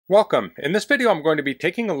Welcome. In this video I'm going to be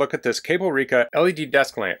taking a look at this KableRika LED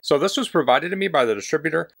desk lamp. So this was provided to me by the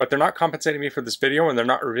distributor, but they're not compensating me for this video and they're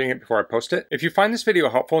not reviewing it before I post it. If you find this video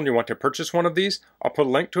helpful and you want to purchase one of these, I'll put a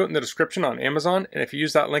link to it in the description on Amazon, and if you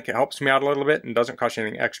use that link it helps me out a little bit and doesn't cost you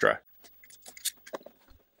anything extra.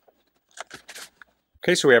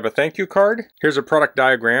 Okay, so we have a thank you card. Here's a product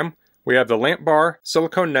diagram. We have the lamp bar,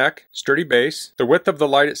 silicone neck, sturdy base. The width of the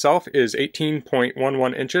light itself is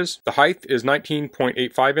 18.11 inches. The height is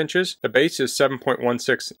 19.85 inches. The base is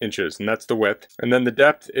 7.16 inches, and that's the width. And then the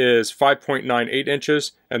depth is 5.98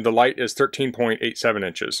 inches, and the light is 13.87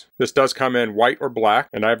 inches. This does come in white or black,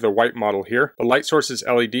 and I have the white model here. The light source is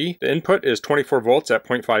LED. The input is 24 volts at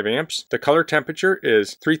 0.5 amps. The color temperature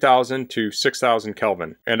is 3000 to 6000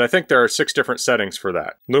 Kelvin. And I think there are 6 different settings for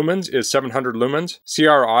that. Lumens is 700 lumens.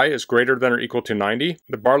 CRI is greater than or equal to 90.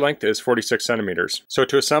 The bar length is 46 centimeters. So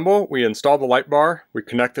to assemble, we install the light bar, we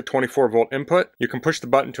connect the 24 volt input, you can push the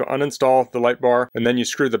button to uninstall the light bar, and then you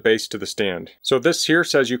screw the base to the stand. So this here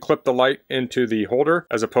says you clip the light into the holder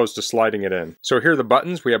as opposed to sliding it in. So here are the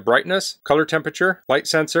buttons. We have brightness, color temperature, light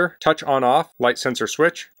sensor, touch on off, light sensor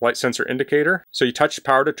switch, light sensor indicator. So you touch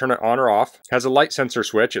power to turn it on or off. It has a light sensor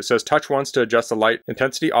switch. It says touch once to adjust the light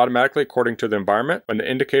intensity automatically according to the environment. When the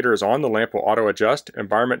indicator is on, the lamp will auto adjust.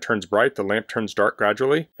 Environment turns bright, the lamp turns dark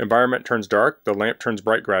gradually. Environment turns dark, the lamp turns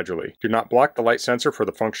bright gradually. Do not block the light sensor for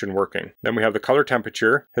the function working. Then we have the color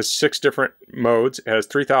temperature. It has 6 different modes. It has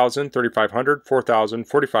 3000, 3500, 4000,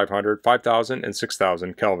 4500, 5000, and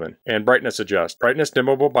 6000 Kelvin. And brightness adjust. Brightness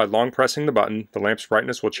dimmable by long pressing the button. The lamp's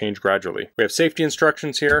brightness will change gradually. We have safety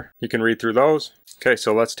instructions here. You can read through those. Okay,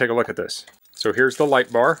 so let's take a look at this. So here's the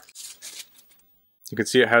light bar. You can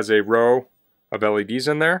see it has a row of LEDs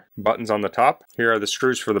in there, buttons on the top. Here are the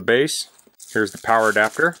screws for the base. Here's the power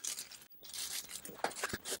adapter.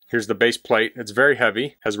 Here's the base plate. It's very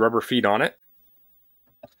heavy, has rubber feet on it.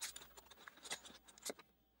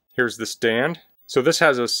 Here's the stand. So this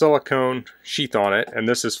has a silicone sheath on it, and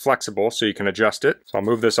this is flexible so you can adjust it. So I'll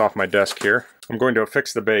move this off my desk here. I'm going to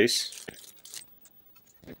affix the base.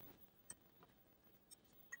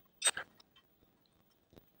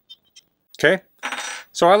 Okay.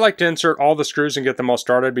 So I like to insert all the screws and get them all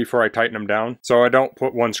started before I tighten them down. So I don't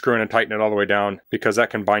put one screw in and tighten it all the way down because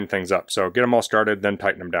that can bind things up. So get them all started, then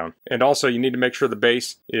tighten them down. And also you need to make sure the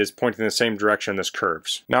base is pointing in the same direction this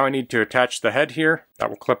curves. Now I need to attach the head here. That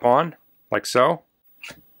will clip on like so.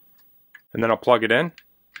 And then I'll plug it in.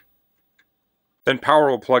 Then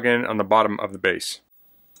power will plug in on the bottom of the base.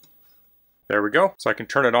 There we go. So I can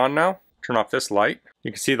turn it on now. Turn off this light.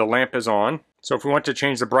 You can see the lamp is on. So if we want to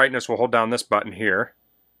change the brightness, we'll hold down this button here.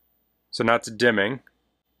 So now it's dimming.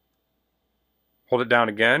 Hold it down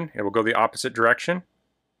again, it will go the opposite direction.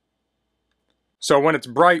 So when it's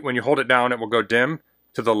bright, when you hold it down, it will go dim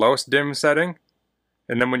to the lowest dim setting.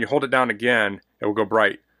 And then when you hold it down again, it will go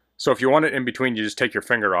bright. So if you want it in between, you just take your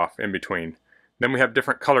finger off in between. Then we have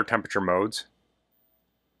different color temperature modes.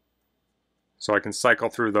 So I can cycle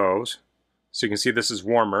through those. So you can see this is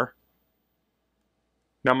warmer.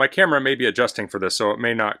 Now my camera may be adjusting for this, so it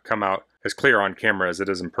may not come out as clear on camera as it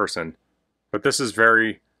is in person. But this is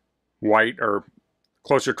very white or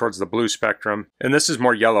closer towards the blue spectrum. And this is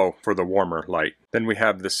more yellow for the warmer light. Then we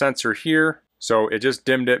have the sensor here. So it just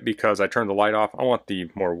dimmed it because I turned the light off. I want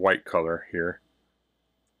the more white color here.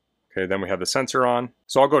 Okay, then we have the sensor on.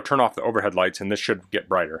 So I'll go turn off the overhead lights and this should get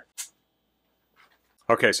brighter.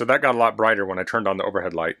 Okay, so that got a lot brighter when I turned on the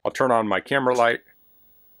overhead light. I'll turn on my camera light.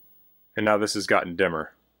 And now this has gotten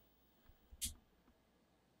dimmer.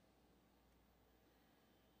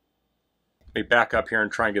 Let me back up here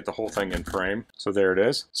and try and get the whole thing in frame. So there it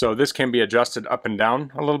is. So this can be adjusted up and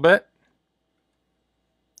down a little bit.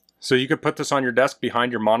 So you could put this on your desk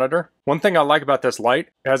behind your monitor. One thing I like about this light,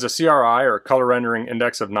 it has a CRI or color rendering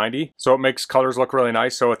index of 90. So it makes colors look really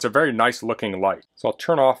nice. So it's a very nice looking light. So I'll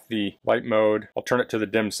turn off the light mode. I'll turn it to the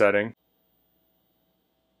dim setting.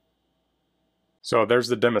 So there's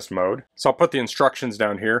the dimmest mode. So I'll put the instructions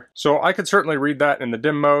down here. So I could certainly read that in the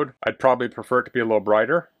dim mode. I'd probably prefer it to be a little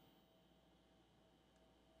brighter.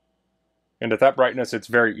 And at that brightness, it's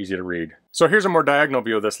very easy to read. So here's a more diagonal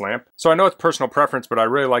view of this lamp. So I know it's personal preference, but I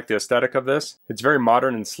really like the aesthetic of this. It's very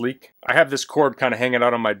modern and sleek. I have this cord kind of hanging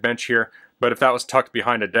out on my bench here, but if that was tucked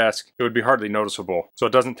behind a desk, it would be hardly noticeable. So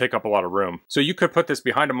it doesn't take up a lot of room. So you could put this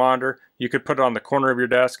behind a monitor. You could put it on the corner of your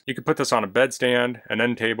desk. You could put this on a bedstand, an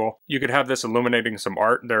end table. You could have this illuminating some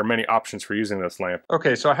art. There are many options for using this lamp.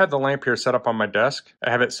 Okay, so I have the lamp here set up on my desk. I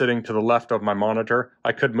have it sitting to the left of my monitor.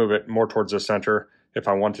 I could move it more towards the center if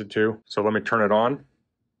I wanted to. So let me turn it on.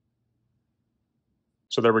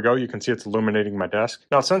 So there we go, you can see it's illuminating my desk.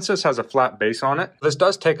 Now since this has a flat base on it, this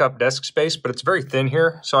does take up desk space, but it's very thin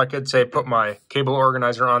here. So I could say put my cable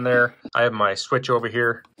organizer on there. I have my switch over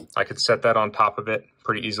here. I could set that on top of it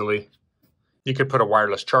pretty easily. You could put a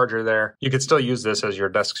wireless charger there. You could still use this as your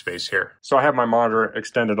desk space here. So I have my monitor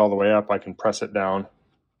extended all the way up. I can press it down.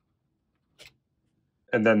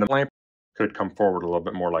 And then the lamp could come forward a little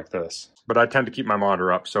bit more like this. But I tend to keep my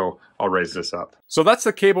monitor up, so I'll raise this up. So that's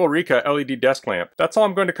the KableRika LED desk lamp. That's all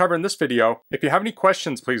I'm going to cover in this video. If you have any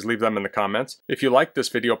questions, please leave them in the comments. If you liked this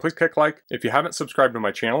video, please click like. If you haven't subscribed to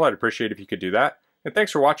my channel, I'd appreciate if you could do that. And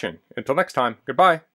thanks for watching. Until next time, goodbye.